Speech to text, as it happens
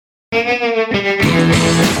Hi,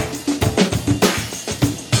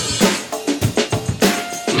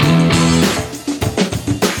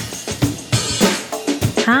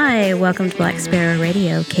 welcome to Black Sparrow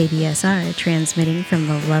Radio, KBSR, transmitting from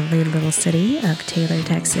the lovely little city of Taylor,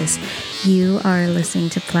 Texas. You are listening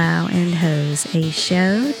to Plow and Hose, a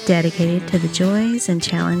show dedicated to the joys and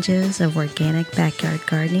challenges of organic backyard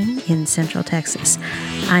gardening in Central Texas.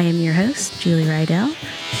 I am your host, Julie Rydell.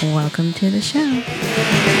 Welcome to the show.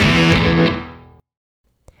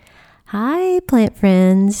 Hi, plant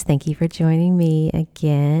friends. Thank you for joining me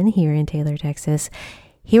again here in Taylor, Texas.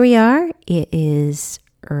 Here we are. It is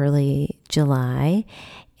early July,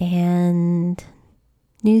 and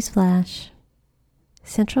newsflash,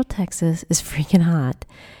 Central Texas is freaking hot.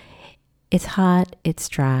 It's hot, it's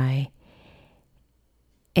dry,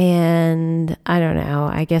 and I don't know,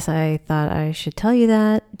 I guess I thought I should tell you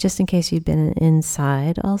that just in case you've been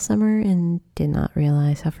inside all summer and did not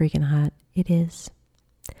realize how freaking hot it is.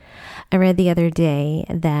 I read the other day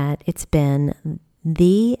that it's been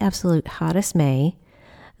the absolute hottest May,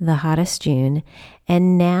 the hottest June,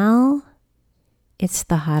 and now it's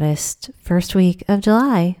the hottest first week of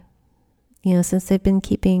July. You know, since they've been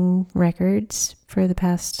keeping records for the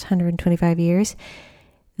past 125 years,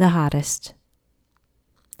 the hottest.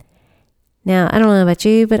 Now, I don't know about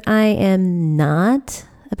you, but I am not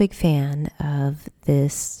a big fan of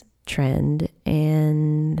this trend,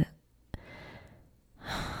 and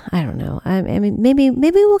I don't know. I mean, maybe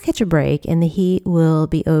we'll catch a break and the heat will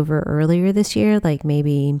be over earlier this year, like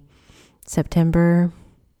maybe September.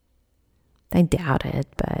 I doubt it,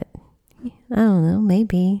 but I don't know,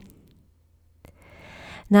 maybe.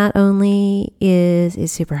 Not only is it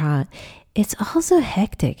super hot, it's also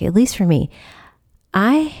hectic, at least for me.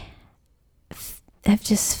 I have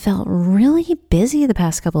just felt really busy the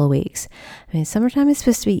past couple of weeks. I mean, summertime is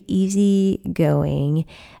supposed to be easy going,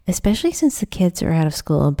 especially since the kids are out of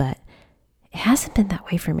school, but it hasn't been that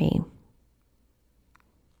way for me.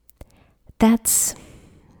 That's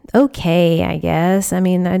okay, I guess. I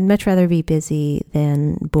mean, I'd much rather be busy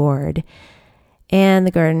than bored. And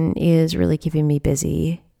the garden is really keeping me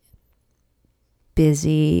busy.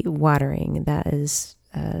 Busy watering, that is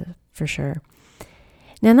for sure.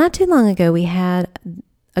 Now, not too long ago, we had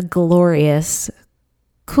a glorious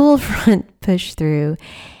cool front push through,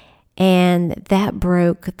 and that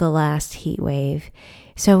broke the last heat wave.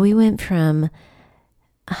 So we went from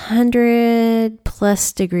 100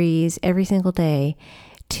 plus degrees every single day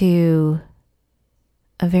to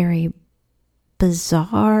a very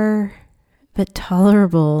bizarre but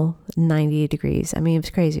tolerable 90 degrees. I mean, it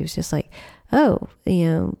was crazy. It was just like, oh, you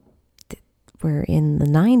know, we're in the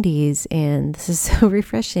 90s and this is so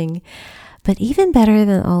refreshing. But even better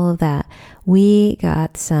than all of that, we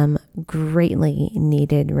got some greatly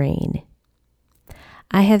needed rain.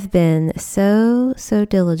 I have been so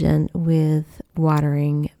diligent with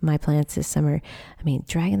watering my plants this summer. I mean,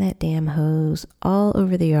 dragging that damn hose all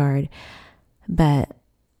over the yard, but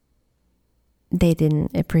they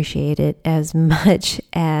didn't appreciate it as much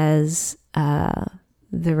as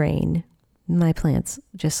the rain. My plants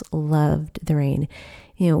just loved the rain,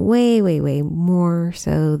 you know, way more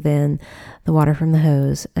so than the water from the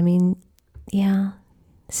hose. I mean, yeah,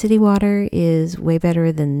 city water is way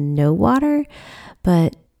better than no water,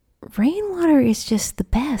 but rainwater is just the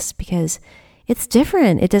best because it's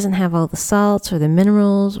different. It doesn't have all the salts or the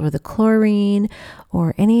minerals or the chlorine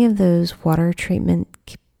or any of those water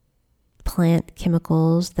treatment plant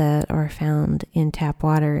chemicals that are found in tap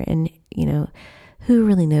water. And, you know, who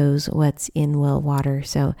really knows what's in well water?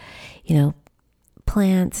 So, you know,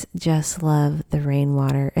 plants just love the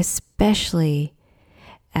rainwater, especially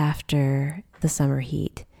after the summer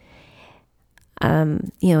heat.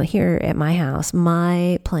 You know, here at my house,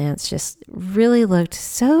 my plants just really looked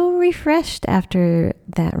so refreshed after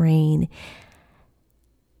that rain.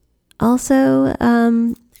 Also,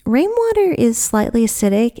 rainwater is slightly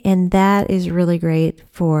acidic, and that is really great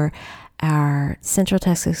for our Central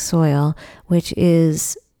Texas soil, which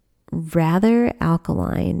is rather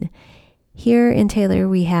alkaline. Here in Taylor,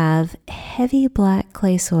 we have heavy black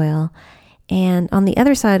clay soil, and on the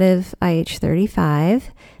other side of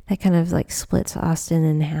IH-35, that kind of like splits Austin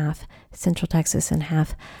in half, Central Texas in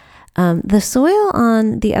half. The soil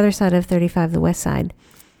on the other side of 35, the west side,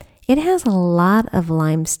 it has a lot of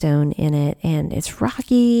limestone in it, and it's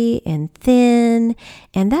rocky and thin,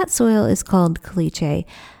 and that soil is called caliche.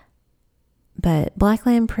 But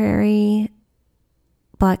Blackland Prairie,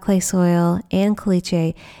 black clay soil, and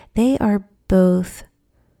caliche, they are both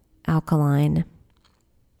alkaline.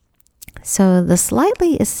 So the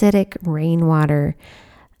slightly acidic rainwater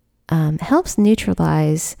helps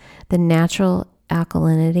neutralize the natural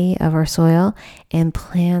alkalinity of our soil, and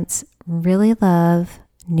plants really love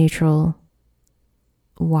neutral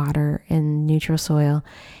water and neutral soil.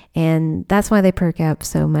 And that's why they perk up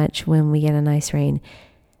so much when we get a nice rain.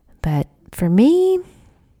 But for me,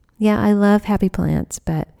 yeah, I love happy plants,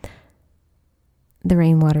 but the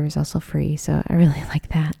rainwater is also free, so I really like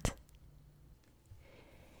that.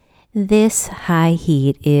 This high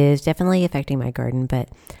heat is definitely affecting my garden, but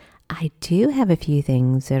I do have a few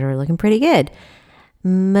things that are looking pretty good.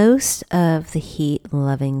 Most of the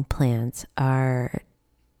heat-loving plants are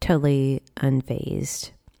totally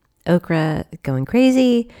unfazed. Okra going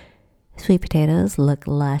crazy. Sweet potatoes look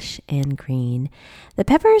lush and green. The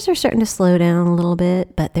peppers are starting to slow down a little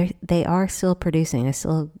bit, but they are still producing. I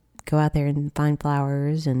still go out there and find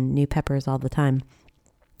flowers and new peppers all the time.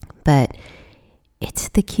 But it's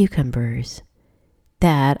the cucumbers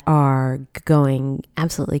that are going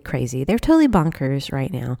absolutely crazy. They're totally bonkers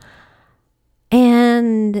right now.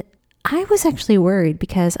 And I was actually worried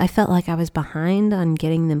because I felt like I was behind on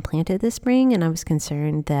getting them planted this spring, and I was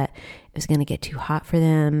concerned that it was going to get too hot for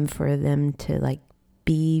them to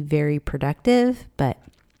be very productive. But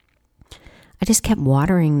I just kept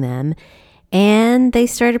watering them, and they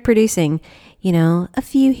started producing, a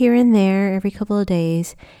few here and there every couple of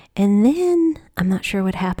days. And then I'm not sure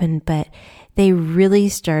what happened, but they really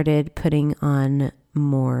started putting on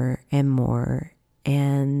more and more.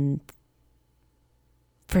 And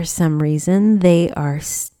for some reason, they are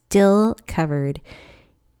still covered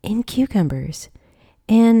in cucumbers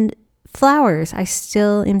and flowers. I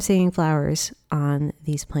still am seeing flowers on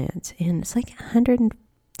these plants, and it's like 100 and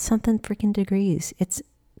something freaking degrees. It's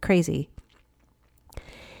crazy.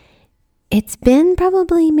 It's been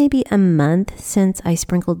probably maybe a month since I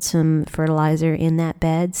sprinkled some fertilizer in that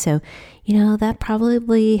bed. So, that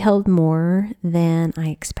probably held more than I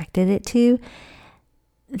expected it to.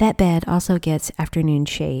 That bed also gets afternoon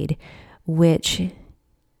shade, which,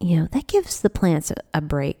 that gives the plants a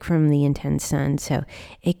break from the intense sun. So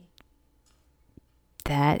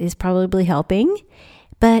that is probably helping.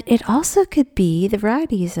 But it also could be the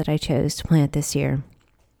varieties that I chose to plant this year.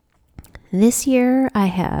 This year I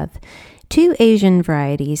have 2 Asian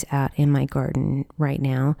varieties out in my garden right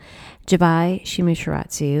now, Jabai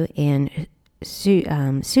Shimushiratsu and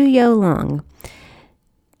Suyo Long.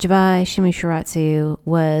 Jabai Shimushiratsu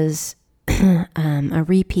was a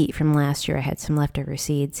repeat from last year. I had some leftover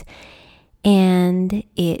seeds, and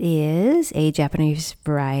it is a Japanese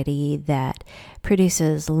variety that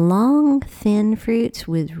produces long, thin fruits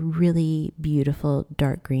with really beautiful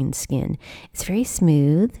dark green skin. It's very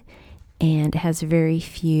smooth and has very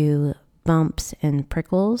few bumps and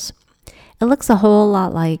prickles. It looks a whole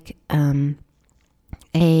lot like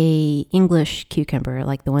a English cucumber,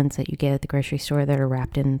 like the ones that you get at the grocery store that are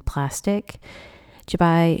wrapped in plastic.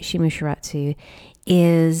 Jabai Shimushiratsu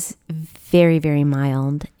is very, very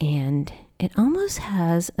mild, and it almost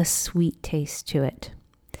has a sweet taste to it.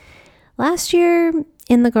 Last year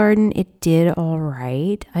in the garden, it did all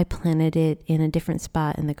right. I planted it in a different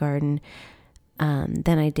spot in the garden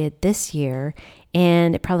than I did this year,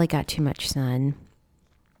 and it probably got too much sun.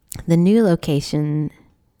 The new location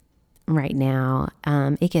right now,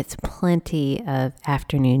 it gets plenty of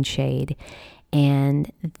afternoon shade,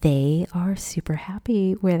 and they are super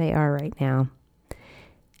happy where they are right now.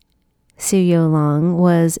 Suyo Long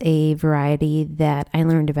was a variety that I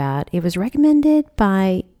learned about. It was recommended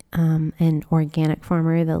by an organic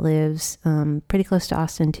farmer that lives pretty close to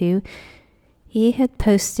Austin too. He had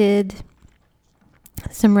posted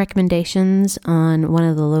some recommendations on one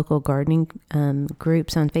of the local gardening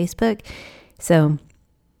groups on Facebook. So,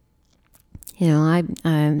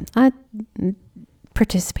 I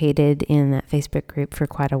participated in that Facebook group for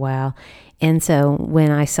quite a while. And so when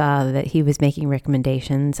I saw that he was making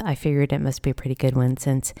recommendations, I figured it must be a pretty good one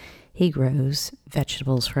since he grows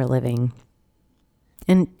vegetables for a living.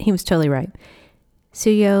 And he was totally right.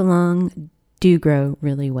 Suyo Long do grow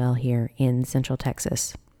really well here in Central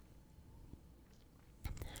Texas.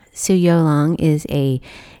 Suyo Long is a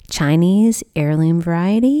Chinese heirloom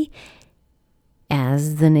variety.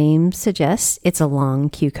 As the name suggests, it's a long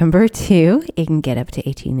cucumber too. It can get up to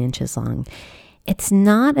 18 inches long. It's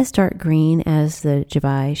not as dark green as the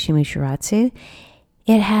Jabai Shimushiratsu.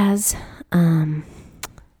 It has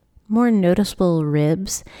more noticeable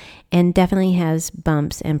ribs and definitely has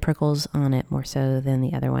bumps and prickles on it more so than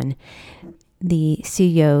the other one. The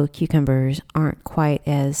Suyo cucumbers aren't quite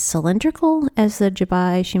as cylindrical as the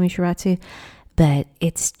Jabai Shimushiratsu, but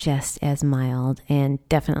it's just as mild and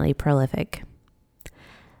definitely prolific.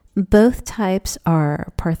 Both types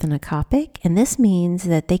are parthenocopic, and this means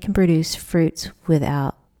that they can produce fruits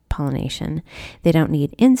without pollination. They don't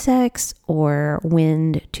need insects or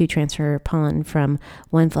wind to transfer pollen from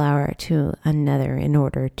one flower to another in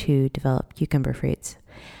order to develop cucumber fruits.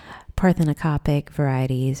 Parthenocopic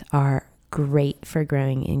varieties are great for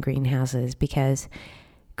growing in greenhouses because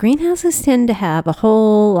greenhouses tend to have a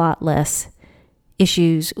whole lot less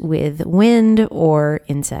issues with wind or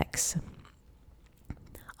insects.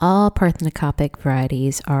 All parthenocopic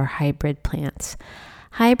varieties are hybrid plants.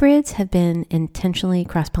 Hybrids have been intentionally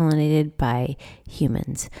cross-pollinated by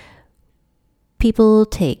humans. People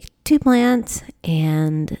take two plants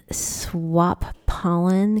and swap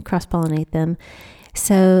pollen, cross-pollinate them,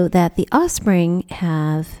 so that the offspring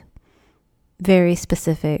have very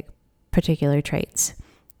specific particular traits.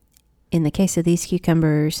 In the case of these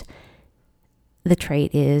cucumbers, the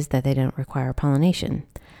trait is that they don't require pollination.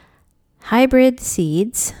 Hybrid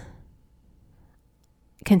seeds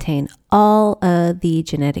contain all of the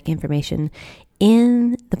genetic information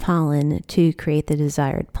in the pollen to create the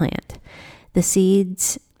desired plant. The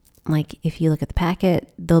seeds, like if you look at the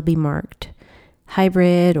packet, they'll be marked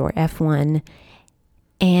hybrid or F1.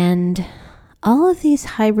 And all of these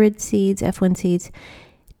hybrid seeds, F1 seeds,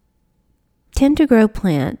 tend to grow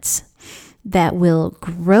plants that will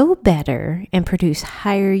grow better and produce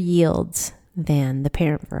higher yields than the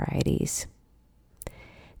parent varieties.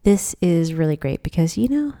 This is really great because,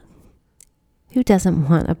 who doesn't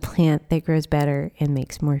want a plant that grows better and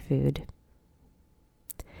makes more food?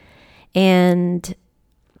 And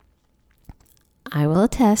I will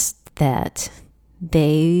attest that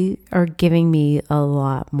they are giving me a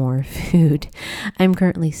lot more food. I'm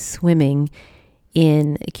currently swimming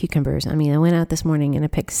in cucumbers. I went out this morning and I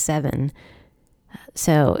picked 7.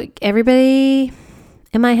 So everybody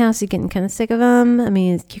in my house is getting kind of sick of them.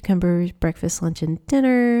 It's cucumbers, breakfast, lunch, and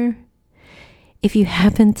dinner. If you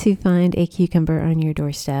happen to find a cucumber on your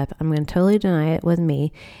doorstep, I'm going to totally deny it wasn't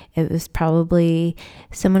me. It was probably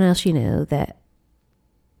someone else that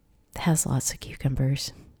has lots of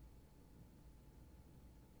cucumbers.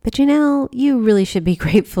 But you really should be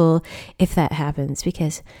grateful if that happens,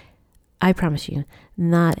 because I promise you,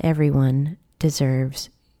 not everyone deserves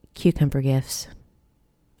cucumber gifts.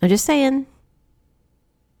 I'm just saying.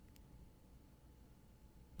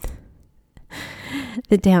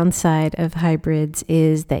 The downside of hybrids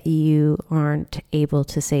is that you aren't able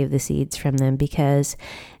to save the seeds from them because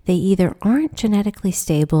they either aren't genetically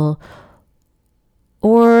stable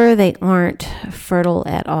or they aren't fertile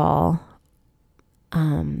at all.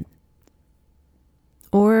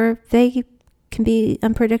 Or they can be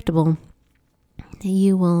unpredictable.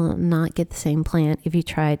 You will not get the same plant if you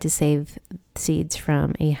try to save seeds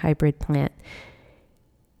from a hybrid plant.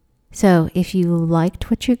 So if you liked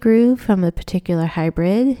what you grew from a particular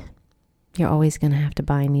hybrid, you're always going to have to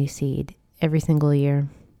buy new seed every single year.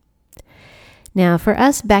 Now, for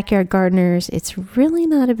us backyard gardeners, it's really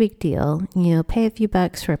not a big deal. Pay a few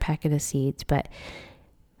bucks for a packet of seeds. But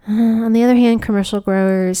on the other hand, commercial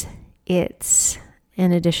growers, it's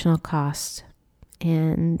an additional cost.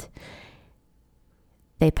 And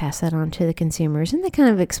they pass that on to the consumers. And that kind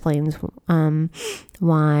of explains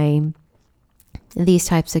why these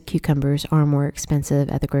types of cucumbers are more expensive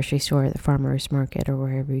at the grocery store, the farmer's market, or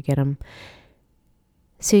wherever you get them.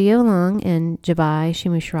 Suyo Long and Jabai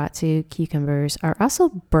Shimushiratsu cucumbers are also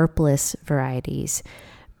burpless varieties.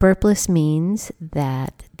 Burpless means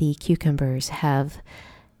that the cucumbers have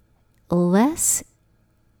less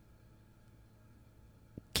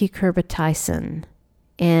cucurbitacin,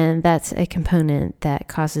 and that's a component that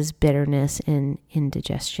causes bitterness and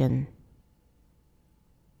indigestion.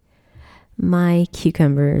 My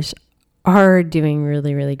cucumbers are doing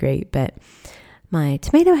really, really great, but my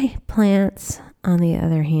tomato plants, on the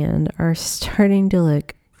other hand, are starting to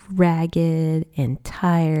look ragged and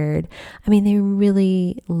tired. They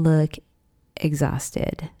really look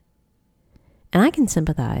exhausted. And I can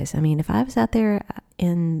sympathize. If I was out there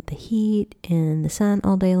in the heat, in the sun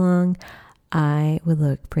all day long, I would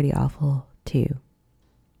look pretty awful too.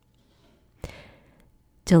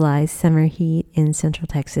 July's summer heat in Central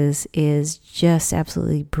Texas is just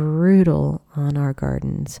absolutely brutal on our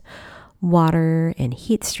gardens. Water and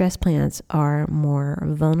heat stress plants are more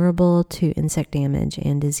vulnerable to insect damage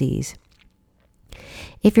and disease.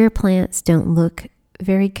 If your plants don't look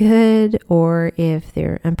very good or if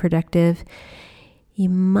they're unproductive, you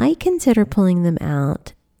might consider pulling them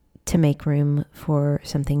out to make room for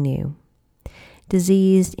something new.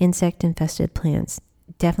 Diseased, insect-infested plants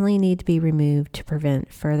definitely need to be removed to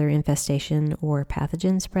prevent further infestation or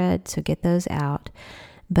pathogen spread, so get those out.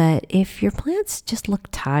 But if your plants just look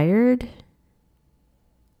tired,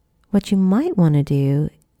 what you might want to do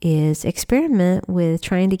is experiment with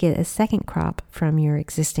trying to get a second crop from your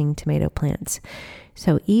existing tomato plants.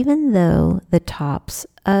 So even though the tops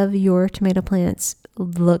of your tomato plants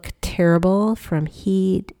look terrible from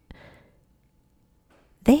heat,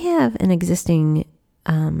 they have an existing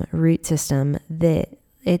root system that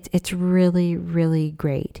it's really, really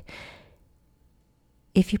great.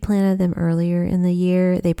 If you planted them earlier in the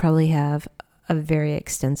year, they probably have a very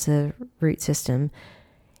extensive root system.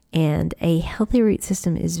 And a healthy root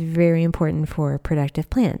system is very important for productive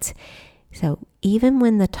plants. So even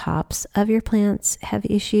when the tops of your plants have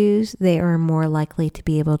issues, they are more likely to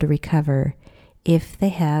be able to recover if they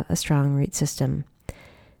have a strong root system.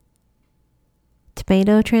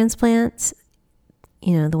 Tomato transplants,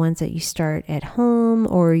 the ones that you start at home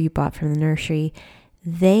or you bought from the nursery,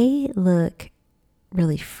 they look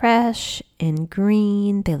really fresh and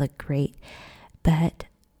green. They look great, but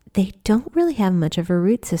they don't really have much of a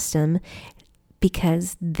root system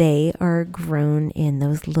because they are grown in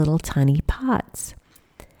those little tiny pots.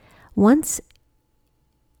 Once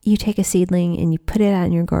you take a seedling and you put it out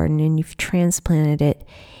in your garden and you've transplanted it,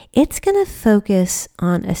 it's going to focus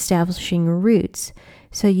on establishing roots.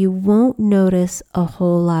 So you won't notice a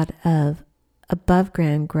whole lot of above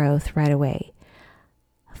ground growth right away.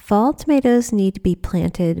 Fall tomatoes need to be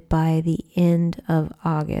planted by the end of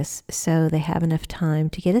August so they have enough time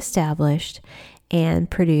to get established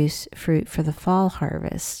and produce fruit for the fall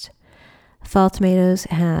harvest. Fall tomatoes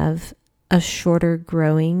have a shorter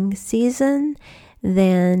growing season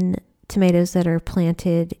than tomatoes that are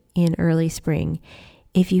planted in early spring.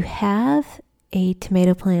 If you have a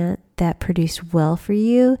tomato plant that produced well for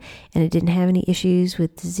you and it didn't have any issues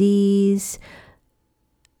with disease,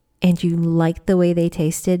 and you like the way they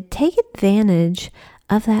tasted, take advantage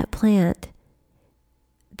of that plant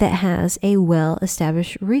that has a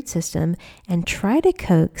well-established root system and try to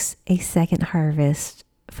coax a second harvest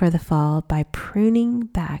for the fall by pruning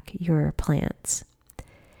back your plants.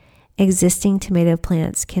 Existing tomato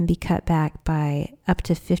plants can be cut back by up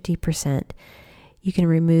to 50%. You can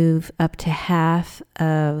remove up to half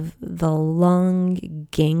of the long,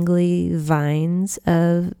 gangly vines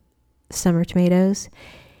of summer tomatoes.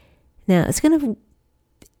 Now, it's going to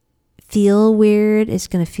feel weird. It's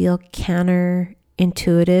going to feel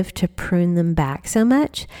counterintuitive to prune them back so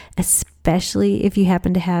much, especially if you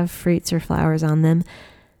happen to have fruits or flowers on them.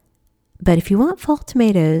 But if you want fall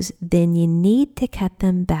tomatoes, then you need to cut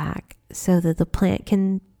them back so that the plant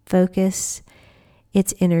can focus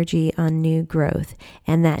its energy on new growth.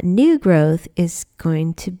 And that new growth is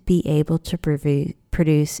going to be able to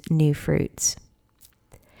produce new fruits.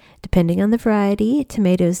 Depending on the variety,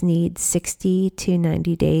 tomatoes need 60 to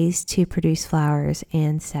 90 days to produce flowers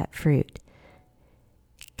and set fruit.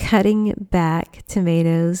 Cutting back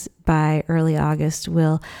tomatoes by early August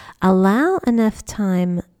will allow enough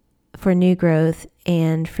time for new growth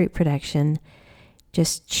and fruit production.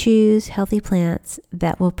 Just choose healthy plants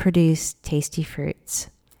that will produce tasty fruits.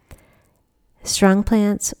 Strong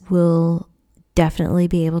plants will definitely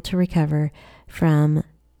be able to recover from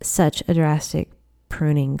such a drastic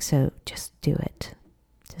pruning, so just do it.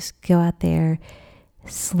 Just go out there,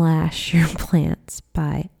 slash your plants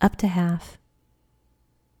by up to half.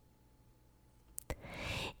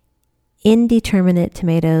 Indeterminate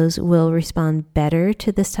tomatoes will respond better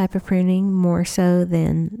to this type of pruning, more so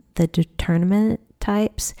than the determinate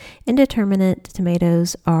types. Indeterminate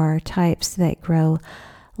tomatoes are types that grow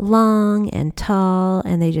long and tall,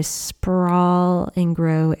 and they just sprawl and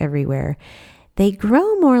grow everywhere. They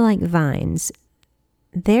grow more like vines.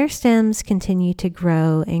 Their stems continue to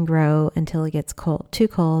grow and grow until it gets too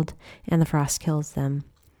cold and the frost kills them.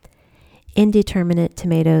 Indeterminate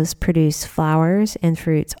tomatoes produce flowers and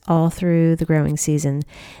fruits all through the growing season.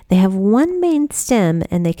 They have one main stem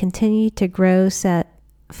and they continue to grow, set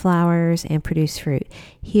flowers, and produce fruit.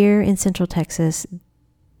 Here in Central Texas,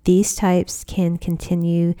 these types can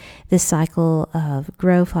continue this cycle of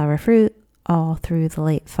grow, flower, fruit all through the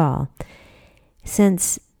late fall.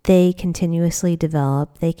 Since they continuously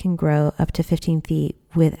develop, they can grow up to 15 feet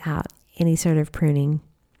without any sort of pruning.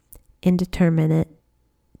 Indeterminate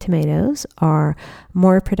tomatoes are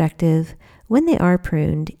more productive when they are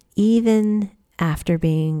pruned, even after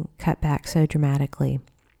being cut back so dramatically.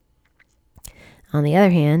 On the other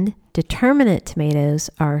hand, determinate tomatoes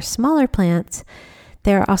are smaller plants.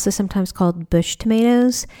 They are also sometimes called bush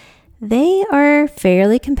tomatoes. They are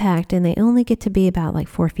fairly compact and they only get to be about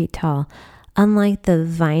 4 feet tall. Unlike the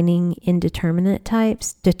vining indeterminate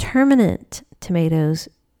types, determinate tomatoes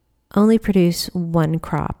only produce one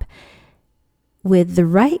crop. With the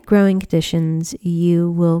right growing conditions,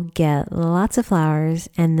 you will get lots of flowers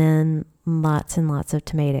and then lots and lots of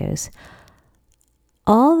tomatoes.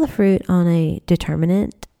 all the fruit on a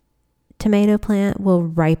determinate tomato plant will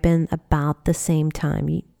ripen about the same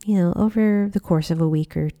time, over the course of a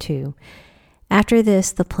week or two. After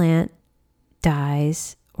this, the plant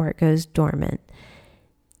dies or it goes dormant.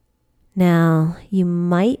 Now, you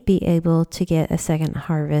might be able to get a second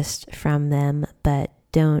harvest from them, but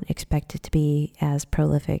don't expect it to be as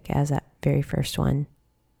prolific as that very first one.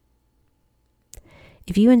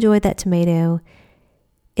 If you enjoyed that tomato,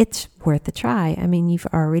 it's worth a try. I mean, you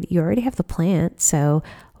already have the plant, so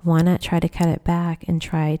why not try to cut it back and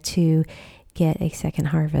try to get a second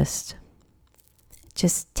harvest?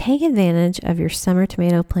 Just take advantage of your summer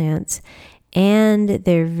tomato plants and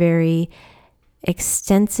their very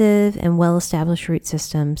extensive and well-established root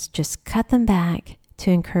systems. Just cut them back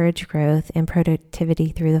to encourage growth and productivity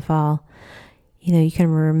through the fall. You can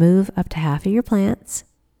remove up to half of your plants.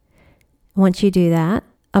 Once you do that,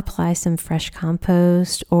 apply some fresh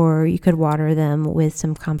compost, or you could water them with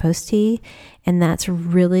some compost tea, and that's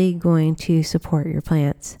really going to support your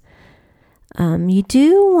plants. You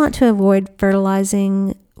do want to avoid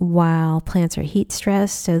fertilizing while plants are heat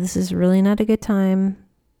stressed, so this is really not a good time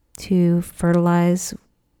to fertilize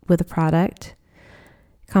with a product.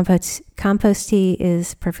 Compost tea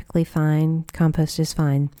is perfectly fine. Compost is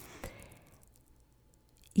fine.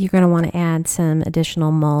 You're going to want to add some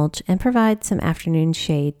additional mulch and provide some afternoon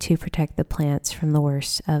shade to protect the plants from the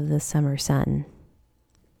worst of the summer sun.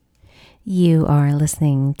 You are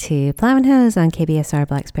listening to Plow and Hose on KBSR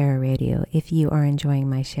Black Sparrow Radio. If you are enjoying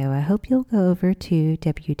my show, I hope you'll go over to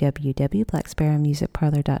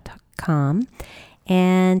www.blacksparrowmusicparlor.com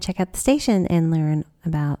and check out the station and learn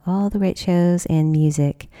about all the great shows and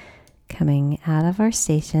music coming out of our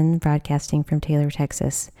station, broadcasting from Taylor,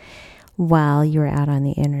 Texas. While you're out on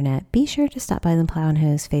the internet, be sure to stop by the Plow and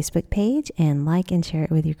Hose Facebook page and like and share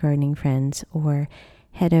it with your gardening friends, or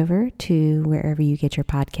head over to wherever you get your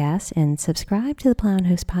podcasts and subscribe to the Plow and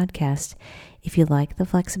Hose podcast. If you like the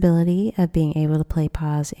flexibility of being able to play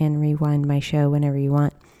pause and rewind my show whenever you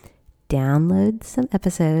want, download some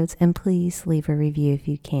episodes and please leave a review if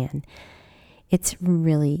you can. It's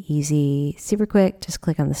really easy, super quick. Just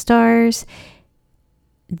click on the stars.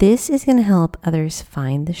 This is going to help others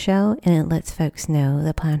find the show, and it lets folks know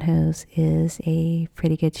that Plow and Hose is a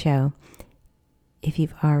pretty good show. If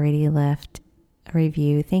you've already left a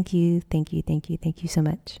review, thank you so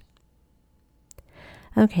much.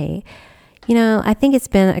 Okay, I think it's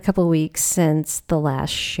been a couple of weeks since the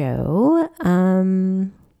last show.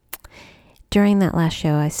 During that last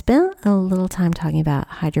show, I spent a little time talking about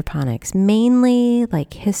hydroponics, mainly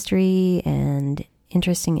like history and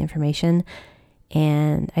interesting information.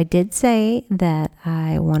 And I did say that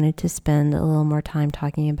I wanted to spend a little more time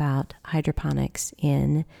talking about hydroponics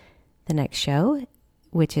in the next show,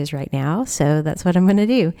 which is right now. So that's what I'm going to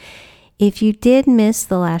do. If you did miss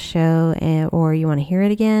the last show or you want to hear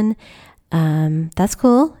it again, that's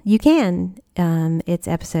cool. You can. It's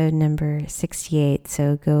episode number 68.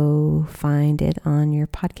 So go find it on your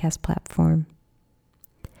podcast platform.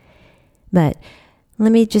 But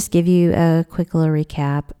let me just give you a quick little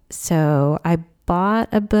recap. So I bought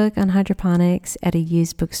a book on hydroponics at a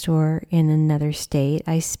used bookstore in another state.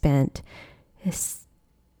 I spent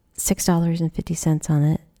 $6.50 on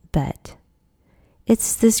it, but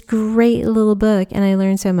it's this great little book and I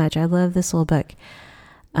learned so much. I love this little book.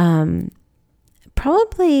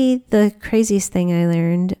 Probably the craziest thing I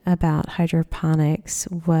learned about hydroponics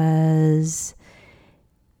was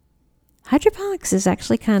hydroponics is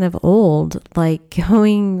actually kind of old, like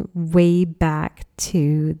going way back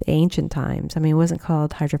to the ancient times. I mean, it wasn't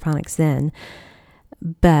called hydroponics then,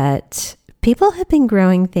 but people have been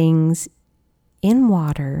growing things in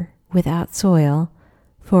water without soil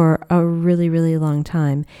for a really, really long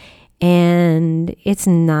time. And it's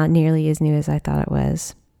not nearly as new as I thought it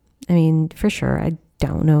was. I mean, for sure, I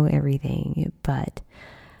don't know everything, but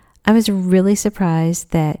I was really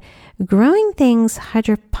surprised that growing things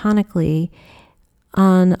hydroponically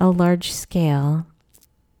on a large scale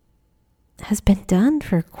has been done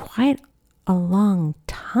for quite a long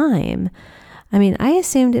time. I mean, I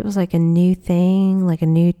assumed it was like a new thing, like a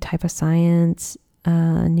new type of science,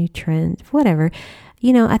 a new trend, whatever.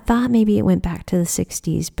 I thought maybe it went back to the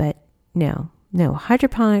 60s, but no.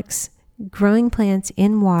 Hydroponics, growing plants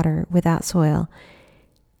in water without soil,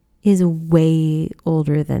 is way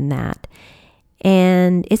older than that.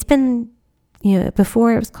 And it's been,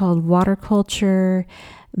 before it was called water culture,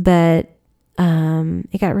 but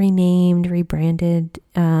it got rebranded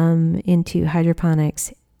into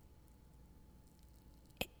hydroponics.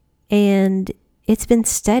 And it's been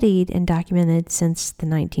studied and documented since the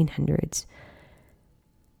 1900s.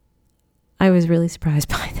 I was really surprised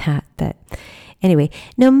by that, but Anyway,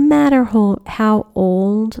 no matter how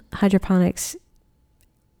old hydroponics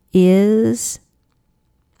is,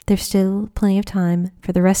 there's still plenty of time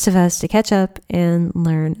for the rest of us to catch up and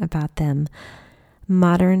learn about them.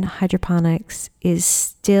 Modern hydroponics is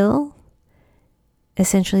still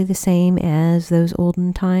essentially the same as those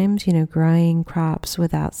olden times, growing crops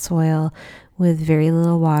without soil, with very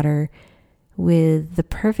little water, with the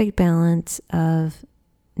perfect balance of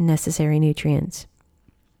necessary nutrients.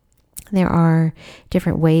 There are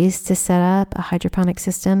different ways to set up a hydroponic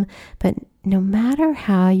system, but no matter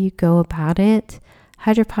how you go about it,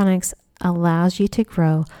 hydroponics allows you to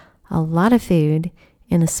grow a lot of food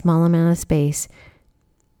in a small amount of space,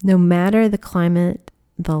 no matter the climate,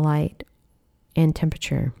 the light, and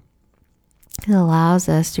temperature. It allows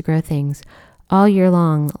us to grow things all year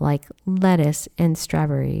long, like lettuce and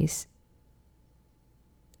strawberries.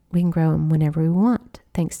 We can grow them whenever we want,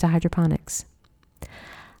 thanks to hydroponics.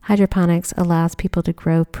 Hydroponics allows people to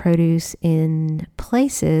grow produce in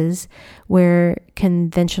places where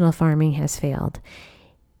conventional farming has failed.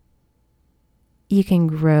 You can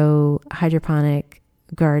grow hydroponic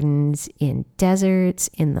gardens in deserts,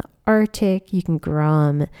 in the Arctic. You can grow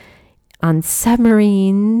them on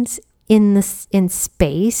submarines, in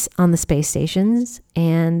space, on the space stations,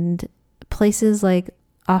 and places like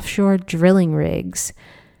offshore drilling rigs.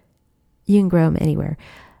 You can grow them anywhere.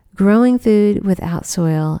 Growing food without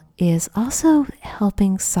soil is also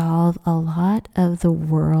helping solve a lot of the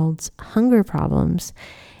world's hunger problems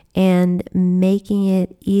and making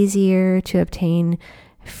it easier to obtain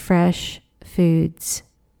fresh foods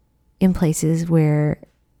in places where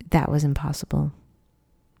that was impossible.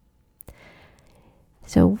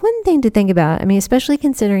 So one thing to think about, especially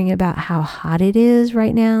considering about how hot it is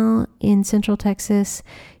right now in Central Texas,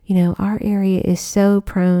 our area is so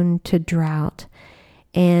prone to drought,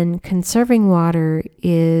 and conserving water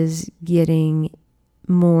is getting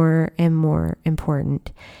more and more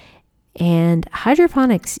important. And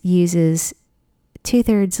hydroponics uses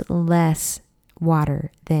 2/3 less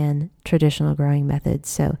water than traditional growing methods.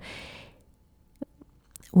 So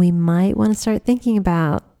we might want to start thinking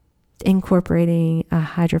about incorporating a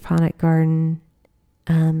hydroponic garden,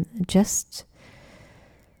 just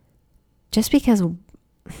because,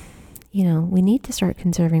 we need to start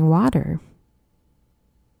conserving water.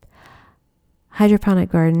 Hydroponic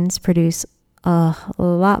gardens produce a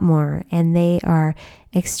lot more, and they are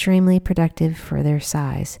extremely productive for their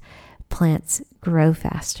size. Plants grow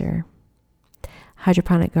faster.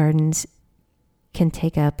 Hydroponic gardens can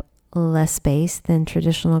take up less space than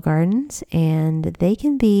traditional gardens, and they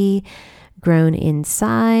can be grown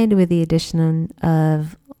inside with the addition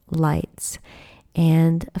of lights.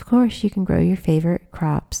 And of course, you can grow your favorite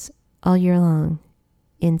crops all year long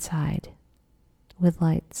inside with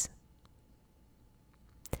lights.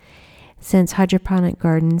 Since hydroponic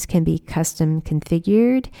gardens can be custom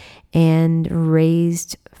configured and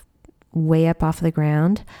raised way up off the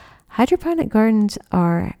ground, hydroponic gardens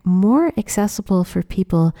are more accessible for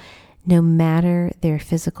people no matter their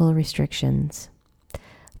physical restrictions.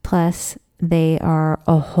 Plus, they are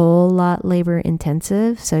a whole lot labor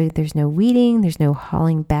intensive, so there's no weeding, there's no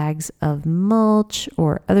hauling bags of mulch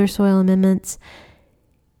or other soil amendments.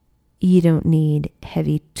 You don't need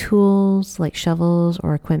heavy tools like shovels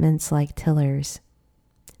or equipments like tillers.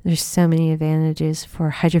 There's so many advantages for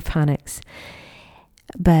hydroponics.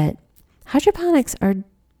 But hydroponics are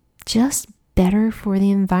just better for the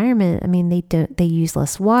environment. They use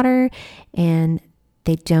less water, and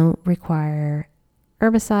they don't require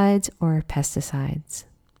herbicides or pesticides.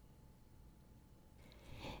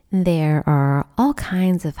 There are all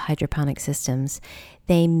kinds of hydroponic systems.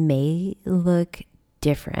 They may look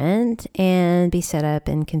different and be set up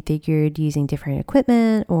and configured using different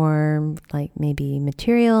equipment or like maybe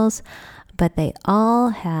materials, but they all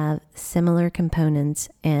have similar components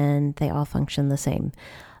and they all function the same.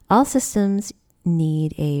 All systems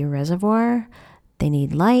need a reservoir, they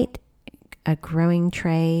need light, a growing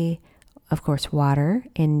tray, of course water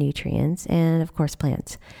and nutrients, and of course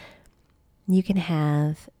plants. You can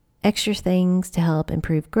have extra things to help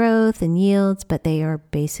improve growth and yields, but they are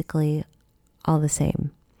basically all the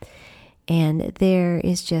same. And there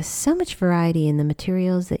is just so much variety in the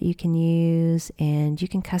materials that you can use, and you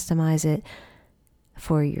can customize it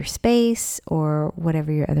for your space or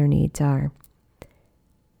whatever your other needs are.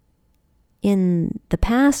 In the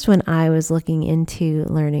past, when I was looking into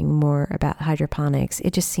learning more about hydroponics,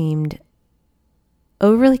 it just seemed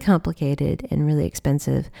overly complicated and really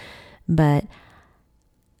expensive. But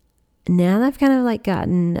now that I've kind of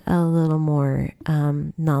gotten a little more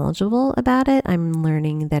knowledgeable about it, I'm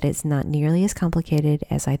learning that it's not nearly as complicated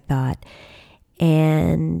as I thought.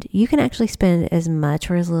 And you can actually spend as much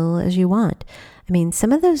or as little as you want. I mean,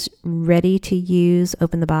 some of those ready to use,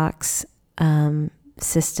 open the box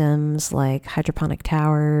systems like hydroponic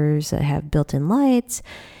towers that have built-in lights,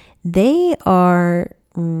 they are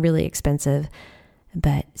really expensive.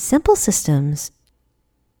 But simple systems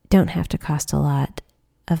don't have to cost a lot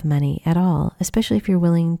of money at all, especially if you're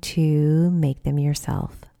willing to make them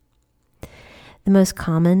yourself. The most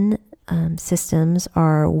common systems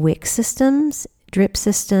are wick systems, drip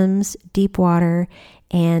systems, deep water,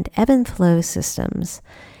 and ebb and flow systems.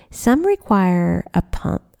 Some require a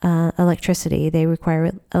pump, electricity. They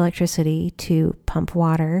require electricity to pump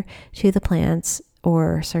water to the plants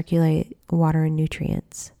or circulate water and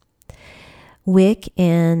nutrients. Wick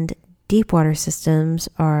and deep water systems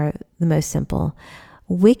are the most simple.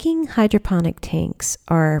 Wicking hydroponic tanks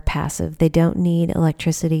are passive. They don't need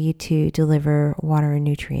electricity to deliver water and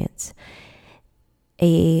nutrients.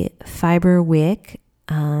 A fiber wick,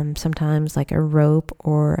 sometimes like a rope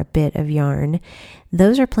or a bit of yarn,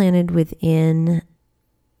 those are planted within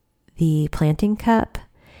the planting cup,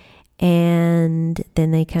 and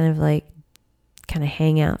then they kind of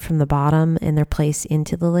hang out from the bottom and they're placed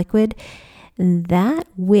into the liquid. That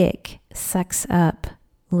wick sucks up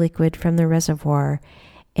liquid from the reservoir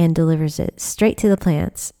and delivers it straight to the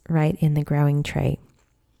plants right in the growing tray.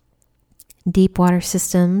 Deep water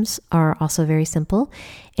systems are also very simple.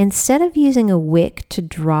 Instead of using a wick to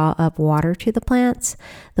draw up water to the plants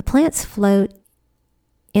float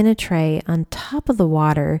in a tray on top of the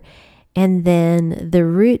water, and then the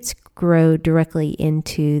roots grow directly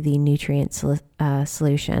into the nutrient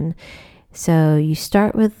solution. So you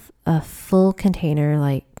start with a full container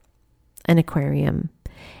like an aquarium,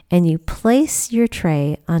 and you place your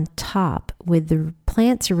tray on top with the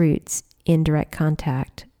plant's roots in direct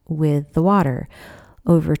contact with the water.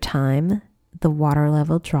 Over time, the water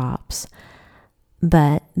level drops,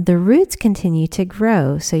 but the roots continue to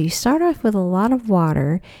grow. So you start off with a lot of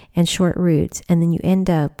water and short roots, and then you end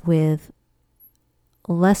up with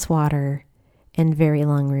less water and very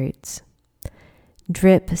long roots.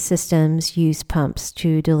 Drip systems use pumps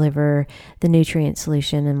to deliver the nutrient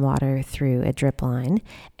solution and water through a drip line.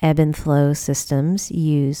 Ebb and flow systems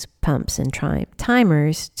use pumps and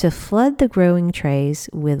timers to flood the growing trays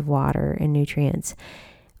with water and nutrients.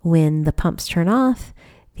 When the pumps turn off,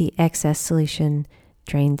 the excess solution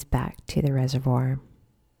drains back to the reservoir.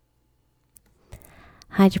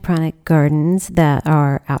 Hydroponic gardens that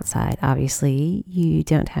are outside, obviously, you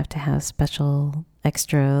don't have to have special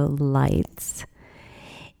extra lights.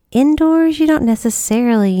 Indoors, you don't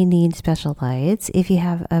necessarily need special lights. If you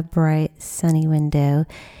have a bright, sunny window,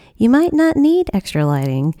 you might not need extra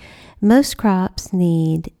lighting. Most crops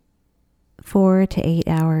need 4 to 8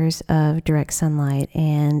 hours of direct sunlight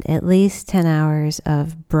and at least 10 hours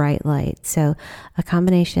of bright light. So a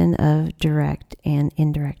combination of direct and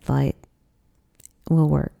indirect light will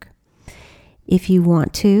work. If you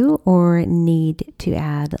want to or need to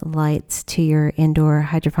add lights to your indoor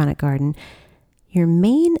hydroponic garden, your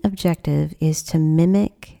main objective is to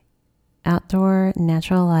mimic outdoor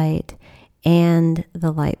natural light and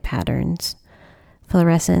the light patterns.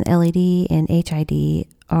 Fluorescent LED and HID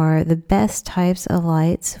are the best types of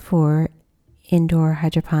lights for indoor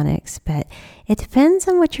hydroponics, but it depends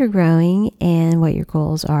on what you're growing and what your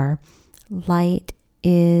goals are. Light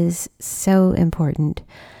is so important,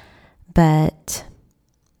 but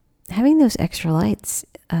having those extra lights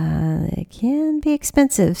it can be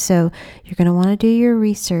expensive. So you're going to want to do your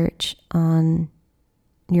research on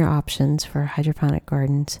your options for hydroponic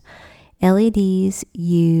gardens. LEDs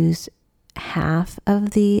use half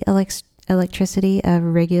of the electricity of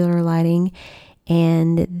regular lighting,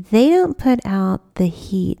 and they don't put out the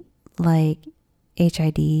heat like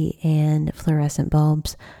HID and fluorescent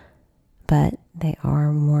bulbs, but they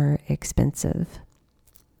are more expensive.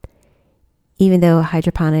 Even though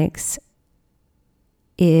hydroponics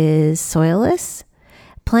is soilless,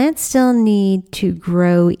 plants still need to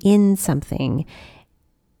grow in something.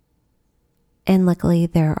 And luckily,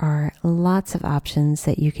 there are lots of options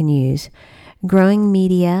that you can use. Growing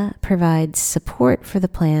media provides support for the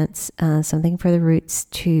plants, something for the roots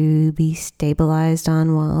to be stabilized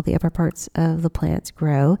on while the upper parts of the plants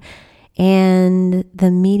grow. And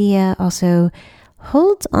the media also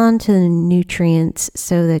holds on to the nutrients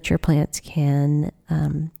so that your plants can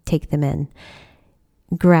take them in.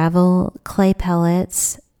 Gravel, clay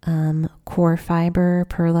pellets, core fiber,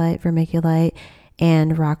 perlite, vermiculite,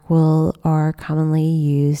 and rock wool are commonly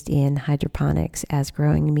used in hydroponics as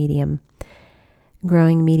growing medium.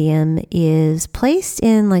 Growing medium is placed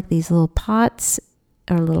in like these little pots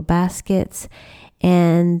or little baskets,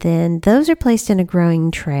 and then those are placed in a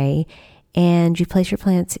growing tray, and you place your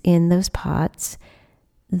plants in those pots.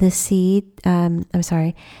 The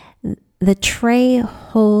tray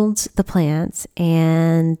holds the plants,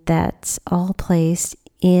 and that's all placed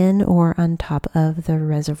in or on top of the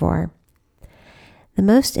reservoir. The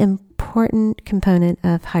most important component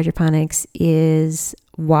of hydroponics is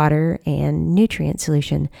water and nutrient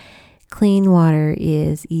solution. Clean water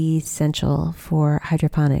is essential for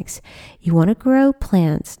hydroponics. You want to grow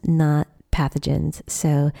plants, not pathogens.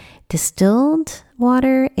 So distilled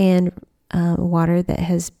water and water that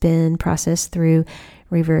has been processed through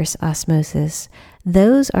reverse osmosis,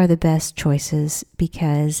 those are the best choices,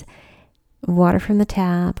 because water from the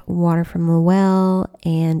tap, water from the well,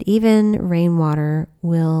 and even rainwater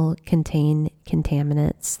will contain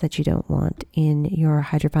contaminants that you don't want in your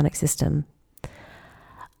hydroponic system.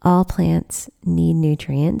 All plants need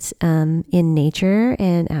nutrients. In nature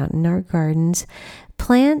and out in our gardens,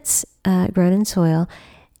 plants grown in soil,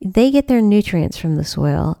 they get their nutrients from the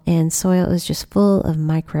soil, and soil is just full of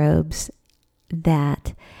microbes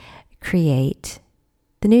that create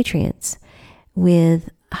the nutrients. With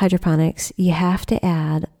hydroponics, you have to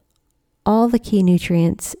add all the key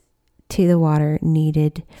nutrients to the water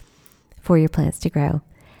needed for your plants to grow.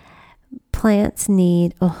 Plants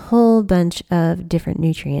need a whole bunch of different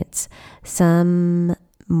nutrients, some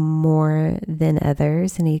more than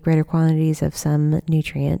others. They need greater quantities of some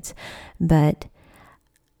nutrients, but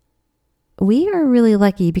we are really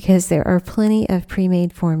lucky because there are plenty of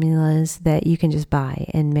pre-made formulas that you can just buy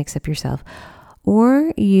and mix up yourself.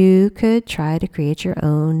 Or you could try to create your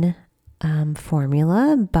own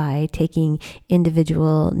formula by taking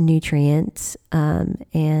individual nutrients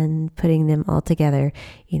and putting them all together.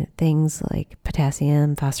 Things like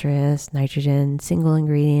potassium, phosphorus, nitrogen, single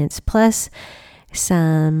ingredients, plus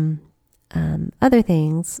some other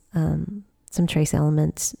things, some trace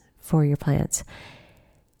elements for your plants.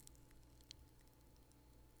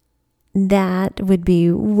 That would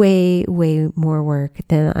be way, way more work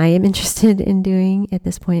than I am interested in doing at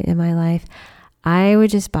this point in my life. I would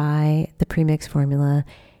just buy the premix formula,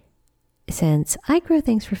 since I grow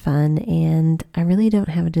things for fun and I really don't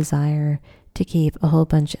have a desire to keep a whole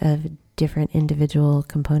bunch of different individual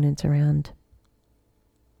components around.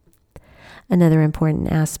 Another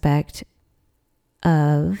important aspect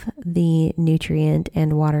of the nutrient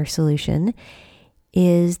and water solution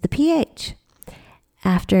is the pH.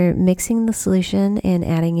 After mixing the solution and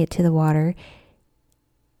adding it to the water,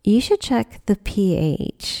 you should check the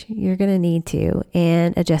pH. You're going to need to,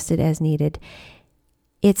 and adjust it as needed.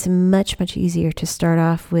 It's much, much easier to start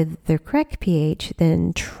off with the correct pH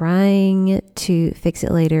than trying to fix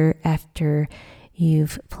it later after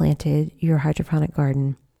you've planted your hydroponic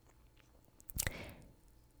garden.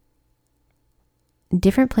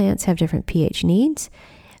 Different plants have different pH needs.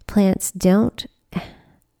 Plants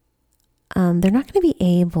they're not going to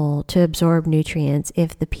be able to absorb nutrients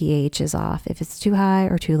if the pH is off. If it's too high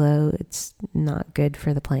or too low, it's not good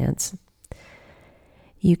for the plants.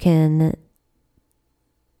 You can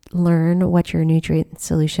learn what your nutrient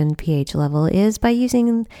solution pH level is by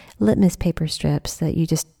using litmus paper strips that you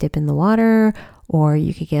just dip in the water, or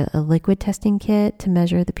you could get a liquid testing kit to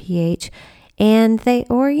measure the pH. And they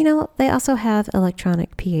also have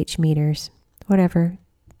electronic pH meters. Whatever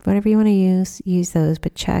you want to use those,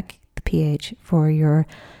 but check pH for your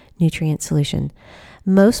nutrient solution.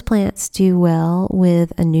 Most plants do well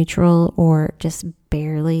with a neutral or just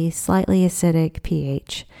barely slightly acidic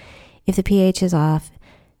pH. If the pH is off,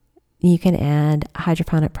 you can add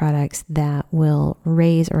hydroponic products that will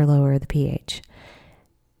raise or lower the pH.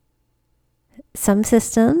 Some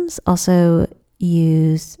systems also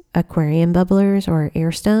use aquarium bubblers or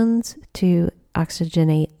air stones to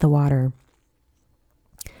oxygenate the water.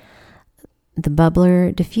 The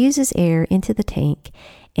bubbler diffuses air into the tank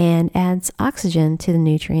and adds oxygen to the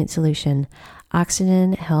nutrient solution.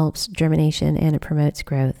 Oxygen helps germination and it promotes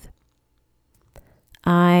growth.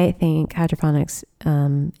 I think hydroponics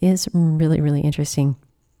is really, really interesting.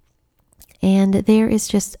 And there is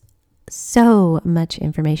just so much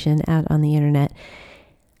information out on the internet.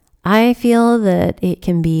 I feel that it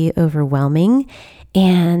can be overwhelming,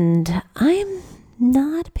 and I'm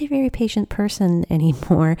not a very patient person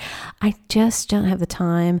anymore. I just don't have the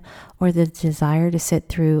time or the desire to sit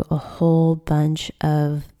through a whole bunch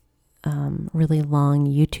of really long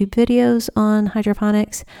YouTube videos on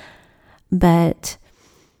hydroponics. But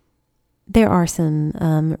there are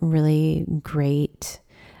some really great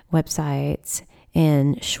websites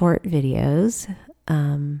and short videos.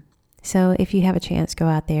 So if you have a chance, go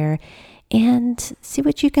out there and see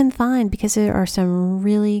what you can find, because there are some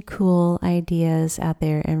really cool ideas out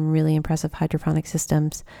there and really impressive hydroponic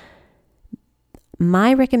systems.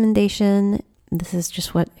 my recommendation, this is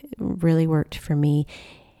just what really worked for me.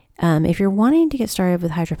 If you're wanting to get started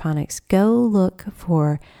with hydroponics, go look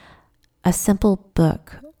for a simple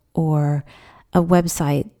book or a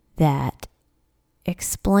website that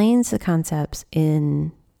explains the concepts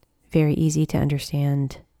in very easy to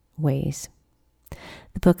understand ways.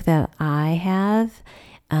 The book that I have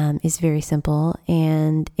is very simple,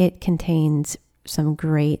 and it contains some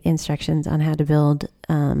great instructions on how to build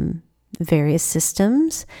various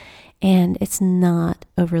systems, and it's not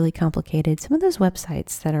overly complicated. Some of those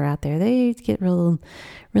websites that are out there, they get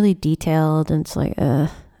really detailed, and it's like, I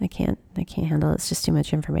can't handle it. It's just too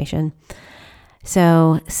much information.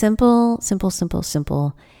 So simple.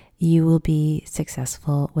 You will be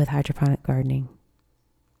successful with hydroponic gardening.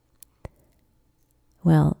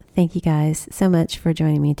 Well, thank you guys so much for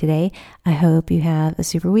joining me today. I hope you have a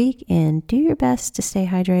super week, and do your best to stay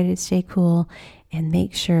hydrated, stay cool, and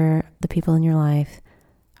make sure the people in your life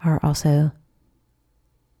are also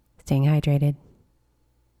staying hydrated.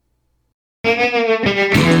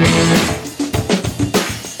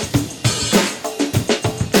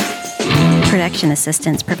 Production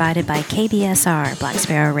assistance provided by KBSR Black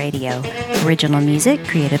Sparrow Radio. Original music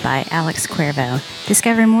created by Alex Cuervo.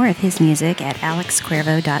 Discover more of his music at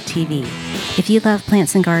alexcuervo.tv. If you love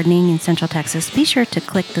plants and gardening in Central Texas, be sure to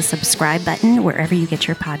click the subscribe button wherever you get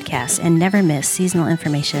your podcasts and never miss seasonal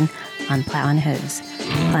information on Plow and Hose.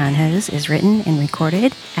 Plow and Hose is written and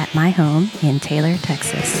recorded at my home in Taylor,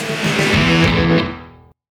 Texas.